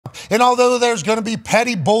And although there's going to be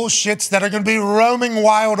petty bullshits that are going to be roaming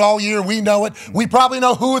wild all year, we know it. We probably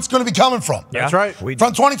know who it's going to be coming from. Yeah. That's right.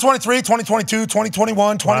 From 2023, 2022,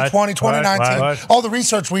 2021, 2020, 2019, all the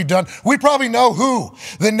research we've done, we probably know who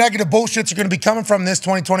the negative bullshits are going to be coming from this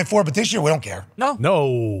 2024. But this year, we don't care.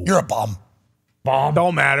 No. You're a bum. Bomb.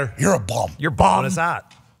 Don't matter. You're a bum. You're bum. Us out.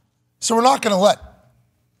 So we're not going to let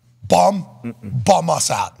bum us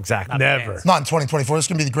out. Exactly. Never. Not in 2024. This is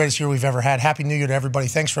going to be the greatest year we've ever had. Happy New Year to everybody.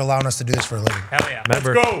 Thanks for allowing us to do this for a living. Hell yeah.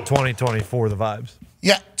 Remember, Let's go. 2024, the vibes.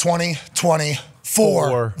 Yeah,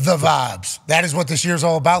 2024, the vibes. That is what this year's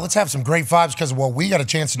all about. Let's have some great vibes because of what we got a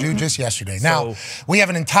chance to do just yesterday. Now, we have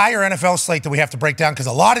an entire NFL slate that we have to break down because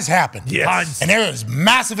a lot has happened. Yes. And there is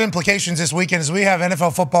massive implications this weekend as we have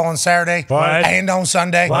NFL football on Saturday and on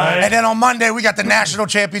Sunday. And then on Monday, we got the national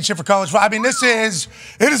championship for college football. I mean, it is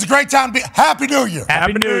a great time to be. Happy New Year.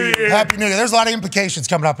 Happy New Year. Happy New Year. There's a lot of implications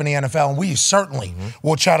coming up in the NFL, and we certainly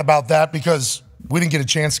will chat about that because we didn't get a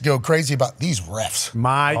chance to go crazy about these refs.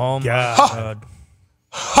 My God.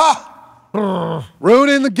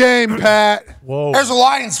 Ruining the game, Pat. Whoa. There's a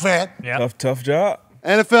Lions fan. Yep. Tough job.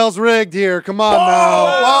 NFL's rigged here. Come on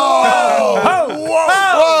now.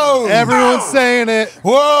 Whoa. Everyone's saying it.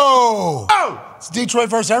 Whoa. It's Detroit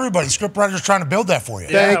versus everybody. Scriptwriters trying to build that for you.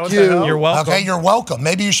 Thank you. You're welcome. Okay, you're welcome.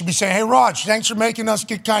 Maybe you should be saying, hey, Raj, thanks for making us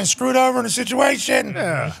get kind of screwed over in a situation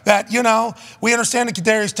that, we understand that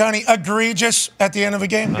Kadarius Toney egregious at the end of a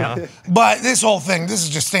game. But this whole thing, this is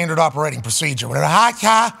just standard operating procedure.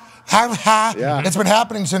 It's been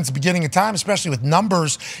happening since the beginning of time, especially with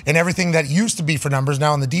numbers and everything that used to be for numbers.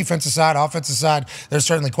 Now, on the defensive side, offensive side, there's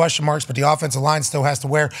certainly question marks, but the offensive line still has to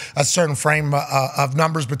wear a certain frame of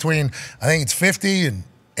numbers between, I think it's 50 and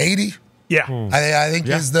 80. Yeah. I think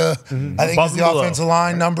is the offensive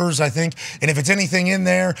line numbers, I think. And if it's anything in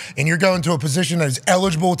there and you're going to a position that is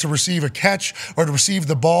eligible to receive a catch or to receive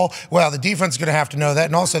the ball, well, the defense is going to have to know that.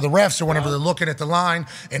 And also the refs, whenever they're looking at the line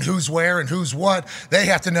and who's where and who's what, they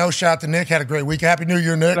have to know. Shout out to Nick. Had a great week. Happy New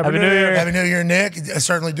Year, Nick. Happy New Year. Happy New Year, Nick.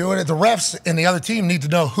 Certainly doing it. The refs and the other team need to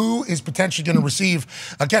know who is potentially going to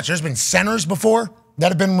receive a catch. There's been centers before that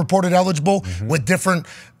have been reported eligible with different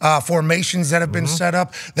formations that have been set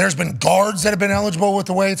up. There's been guards that have been eligible with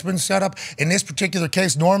the way it's been set up. In this particular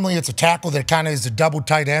case, normally it's a tackle that kind of is a double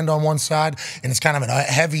tight end on one side, and it's kind of a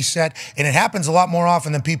heavy set, and it happens a lot more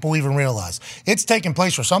often than people even realize. It's taking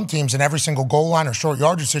place for some teams in every single goal line or short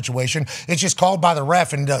yardage situation. It's just called by the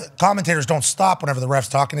ref, and the commentators don't stop whenever the ref's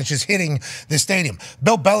talking. It's just hitting the stadium.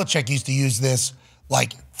 Bill Belichick used to use this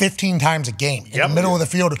like 15 times a game in the middle of the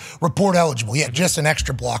field, report eligible. Yeah, just an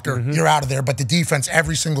extra blocker, you're out of there. But the defense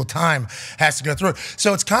every single time has to go through it.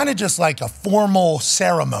 So it's kind of just like a formal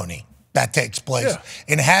ceremony that takes place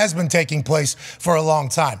and has been taking place for a long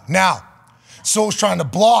time. Now, Sewell's trying to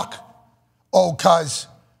block old cuz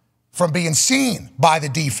from being seen by the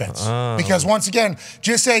defense. Because once again,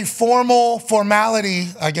 just a formality,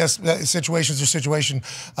 I guess situations or situation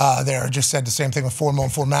there. Just said the same thing with formal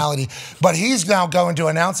and formality. But he's now going to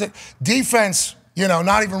announce it. Defense,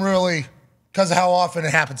 not even really because of how often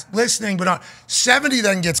it happens. Listening, but not. 70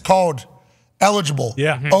 then gets called eligible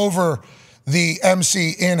over the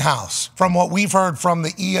MC in-house. From what we've heard from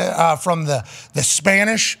the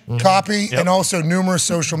Spanish copy and also numerous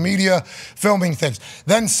social media filming things.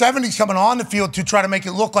 Then 70's coming on the field to try to make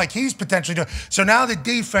it look like he's potentially doing. So now the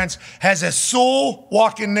defense has a soul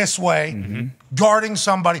walking this way, guarding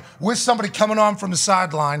somebody, with somebody coming on from the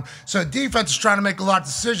sideline. So the defense is trying to make a lot of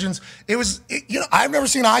decisions. I've never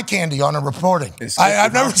seen eye candy on a reporting.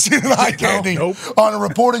 I've never seen an eye candy on a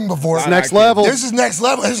reporting before. It's next level. This is next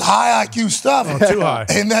level. This is high IQ stuff. Too high.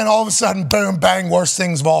 And then all of a sudden, boom, bang, worst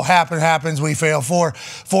things have all happens. We fail four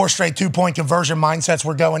straight 2-point conversion mindsets.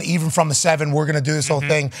 We're going even from the 7. We're going to do this whole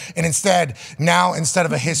thing. And instead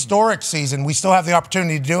of a historic season, we still have the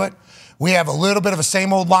opportunity to do it. We have a little bit of a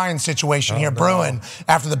same old Lions situation here brewing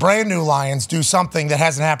after the brand new Lions do something that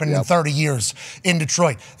hasn't happened in 30 years in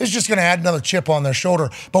Detroit. It's just going to add another chip on their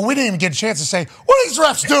shoulder. But we didn't even get a chance to say, what are these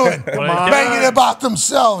refs doing? Banging about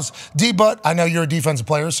themselves. D-Butt, I know you're a defensive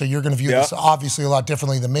player, so you're going to view this obviously a lot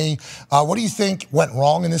differently than me. What do you think went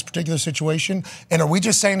wrong in this particular situation? And are we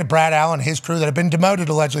just saying to Brad Allen and his crew that have been demoted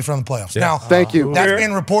allegedly from the playoffs? Now, thank you. That's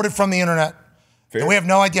been reported from the internet. And we have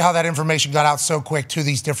no idea how that information got out so quick to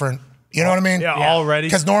these different. You know what I mean? Yeah, already.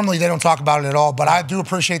 Because normally they don't talk about it at all. But I do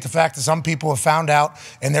appreciate the fact that some people have found out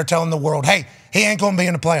and they're telling the world, hey, he ain't going to be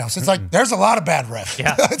in the playoffs. It's like, there's a lot of bad refs.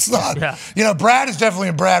 Yeah. It's not. Brad is definitely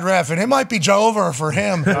a bad ref, and it might be Jehovah for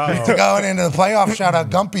him to going into the playoffs. Shout out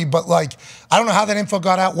Gumpy. But, I don't know how that info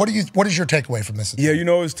got out. What is your takeaway from this? Yeah,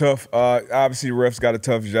 it's tough. Obviously, the refs got a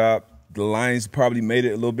tough job. the Lions probably made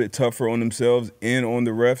it a little bit tougher on themselves and on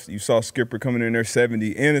the refs. You saw Skipper coming in there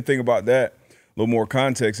 70. And the thing about that, a little more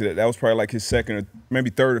context, that was probably like his second or maybe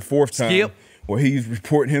third or fourth time where he's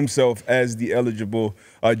reporting himself as the eligible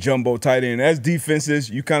jumbo tight end. As defenses,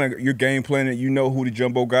 you're game planning. You know who the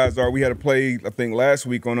jumbo guys are. We had a play, I think, last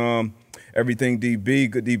week on Everything DB,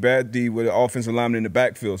 good D, bad D, with the offensive lineman in the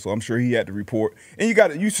backfield. So I'm sure he had to report. And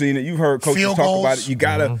you've seen it. You've heard coaches talk about it. You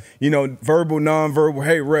got to, verbal, nonverbal.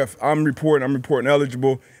 Hey, ref, I'm reporting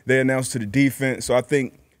eligible. They announced to the defense. So I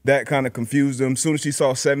think that kind of confused them. As soon as she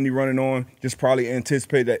saw 70 running on, just probably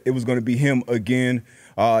anticipated that it was going to be him again.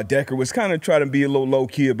 Decker was kind of trying to be a little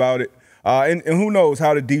low-key about it. And who knows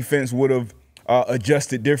how the defense would have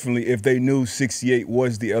adjusted differently if they knew 68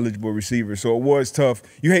 was the eligible receiver. So it was tough.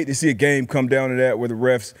 You hate to see a game come down to that where the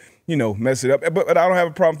refs, mess it up. But I don't have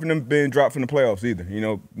a problem for them being dropped from the playoffs either.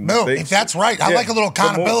 No, if that's right. I like a little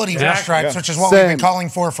accountability for stripes, which is what we've been calling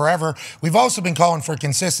for forever. We've also been calling for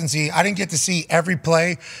consistency. I didn't get to see every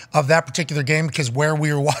play of that particular game because where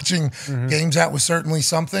we were watching games at was certainly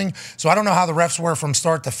something. So I don't know how the refs were from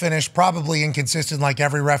start to finish. Probably inconsistent like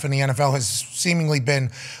every ref in the NFL has seemingly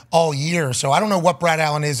been all year. So I don't know what Brad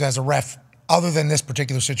Allen is as a ref other than this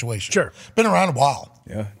particular situation. Sure. Been around a while.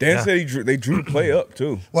 Yeah. Dan said they drew the play up,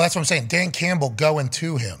 too. Well, that's what I'm saying. Dan Campbell going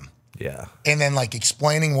to him. Yeah. And then,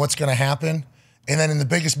 explaining what's going to happen. And then in the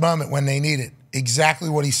biggest moment when they need it, exactly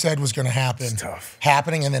what he said was going to happen. It's tough.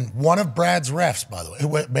 Happening. And then one of Brad's refs, by the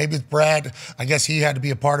way, maybe it's Brad, I guess he had to be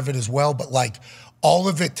a part of it as well, but, all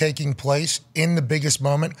of it taking place in the biggest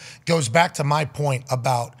moment goes back to my point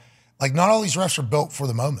about, not all these refs are built for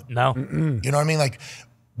the moment. No. You know what I mean?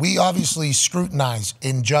 We obviously scrutinize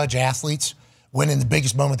and judge athletes when in the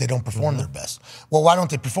biggest moment they don't perform their best. Well, why don't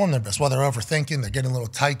they perform their best? Well, they're overthinking, they're getting a little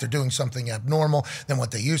tight, they're doing something abnormal than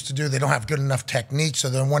what they used to do. They don't have good enough technique, so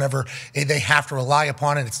then whenever they have to rely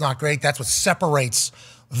upon it, it's not great. That's what separates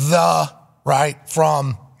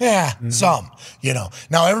from some,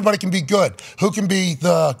 Now, everybody can be good. Who can be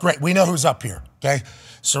the great? We know who's up here, okay?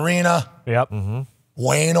 Serena. Yep.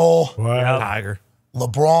 Wayne, Tiger.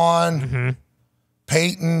 LeBron,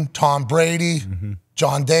 Peyton, Tom Brady,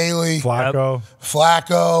 John Daly,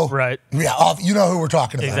 Flacco. Right. Yeah, you know who we're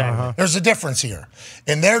talking about. Exactly. There's a difference here.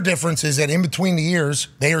 And their difference is that in between the years,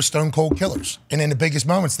 they are stone cold killers. And in the biggest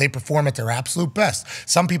moments, they perform at their absolute best.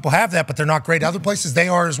 Some people have that, but they're not great. Other places, they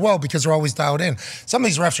are as well because they're always dialed in. Some of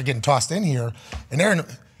these refs are getting tossed in here, and they're in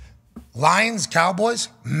Lions, Cowboys,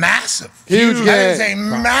 massive. Huge game. That is a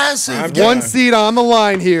massive game. One seed on the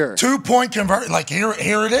line here. 2-point convert. Here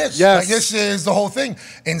it is. Yes. This is the whole thing.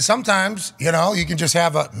 And sometimes, you can just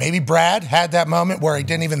have maybe Brad had that moment where he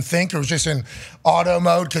didn't even think. It was just in auto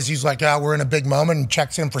mode because he's like, we're in a big moment and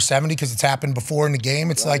checks in for 70 because it's happened before in the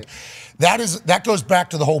game. It's that goes back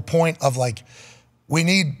to the whole point of we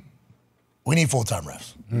need full-time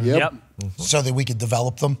refs. Yep. So that we could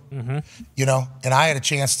develop them, And I had a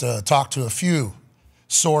chance to talk to a few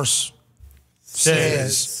sources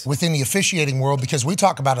within the officiating world because we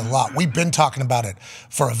talk about it a lot. We've been talking about it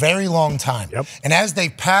for a very long time. Yep. And as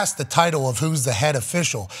they've passed the title of who's the head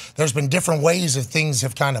official, there's been different ways that things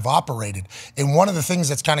have kind of operated. And one of the things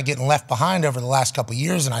that's kind of getting left behind over the last couple of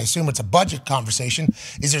years, and I assume it's a budget conversation,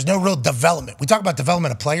 is there's no real development. We talk about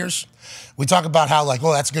development of players. We talk about how,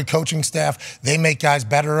 that's a good coaching staff. They make guys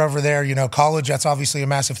better over there. College, that's obviously a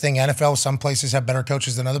massive thing. NFL, some places have better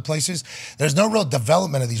coaches than other places. There's no real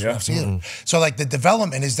development of these refs either. So, the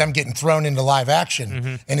development is them getting thrown into live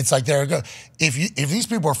action. And it's there it goes. If these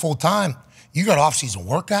people are full-time, you got off-season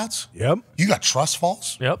workouts. Yep. You got trust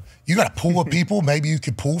falls. Yep. You got a pool of people maybe you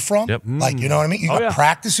could pull from. Yep. You know what I mean? You got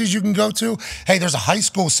practices you can go to. Hey, there's a high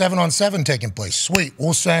school 7-on-7 taking place. Sweet.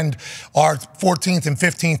 We'll send our 14th and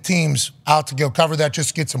 15th teams out to go cover that just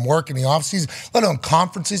to get some work in the offseason, let alone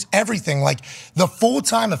conferences, everything. The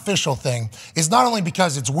full-time official thing is not only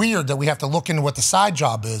because it's weird that we have to look into what the side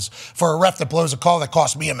job is for a ref that blows a call that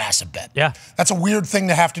costs me a massive bet. Yeah. That's a weird thing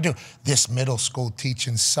to have to do. This middle school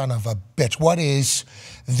teaching son of a bitch. What is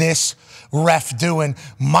this ref doing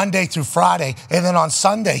Monday through Friday, and then on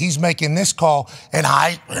Sunday he's making this call, and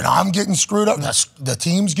I'm getting screwed up. The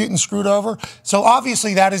team's getting screwed over. So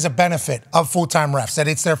obviously that is a benefit of full-time refs, that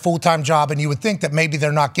it's their full-time job, and you would think that maybe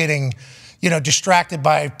they're not getting, distracted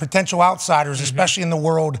by potential outsiders, especially in the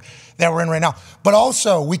world that we're in right now. But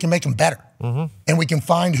also we can make them better, and we can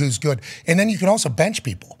find who's good, and then you can also bench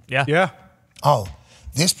people. Yeah. Oh,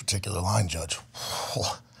 this particular line judge.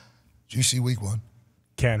 Did you see week 1?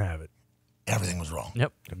 Can't have it. Everything was wrong.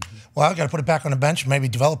 Yep. Well, I got to put it back on the bench, maybe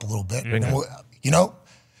develop a little bit. And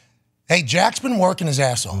Hey, Jack's been working his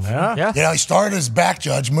ass off. Yeah. You know, he started as back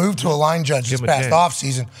judge, moved to a line judge this past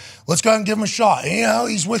offseason. Let's go ahead and give him a shot. You know,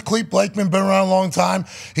 he's with Clete Blakeman, been around a long time.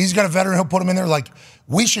 He's got a veteran. He'll put him in there. Like,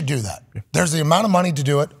 we should do that. There's the amount of money to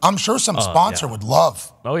do it. I'm sure some sponsor would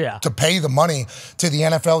love to pay the money to the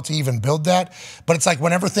NFL to even build that. But it's like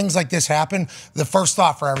whenever things like this happen, the first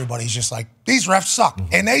thought for everybody is just like, these refs suck.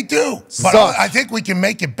 And they do. But I think we can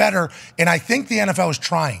make it better. And I think the NFL is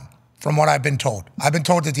trying. From what I've been told. I've been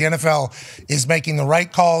told that the NFL is making the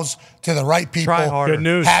right calls to the right people, Good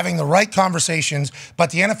news. having the right conversations, but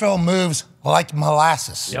the NFL moves like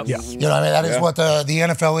molasses. Yep. You know what I mean? That is what the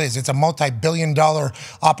NFL is. It's a multi-billion-dollar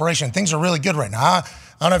operation. Things are really good right now. I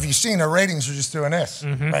don't know if you've seen their ratings are just doing this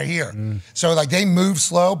right here. So, like, they move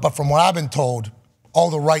slow, but from what I've been told, all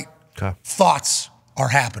the right thoughts are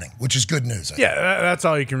happening, which is good news. That's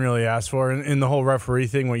all you can really ask for. And the whole referee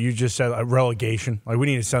thing, what you just said, like relegation. Like, we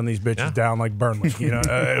need to send these bitches down like Burnley. You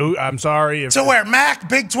know, I'm sorry. So where, MAC,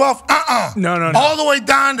 Big 12? No. All the way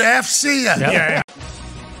down to FC. Yeah.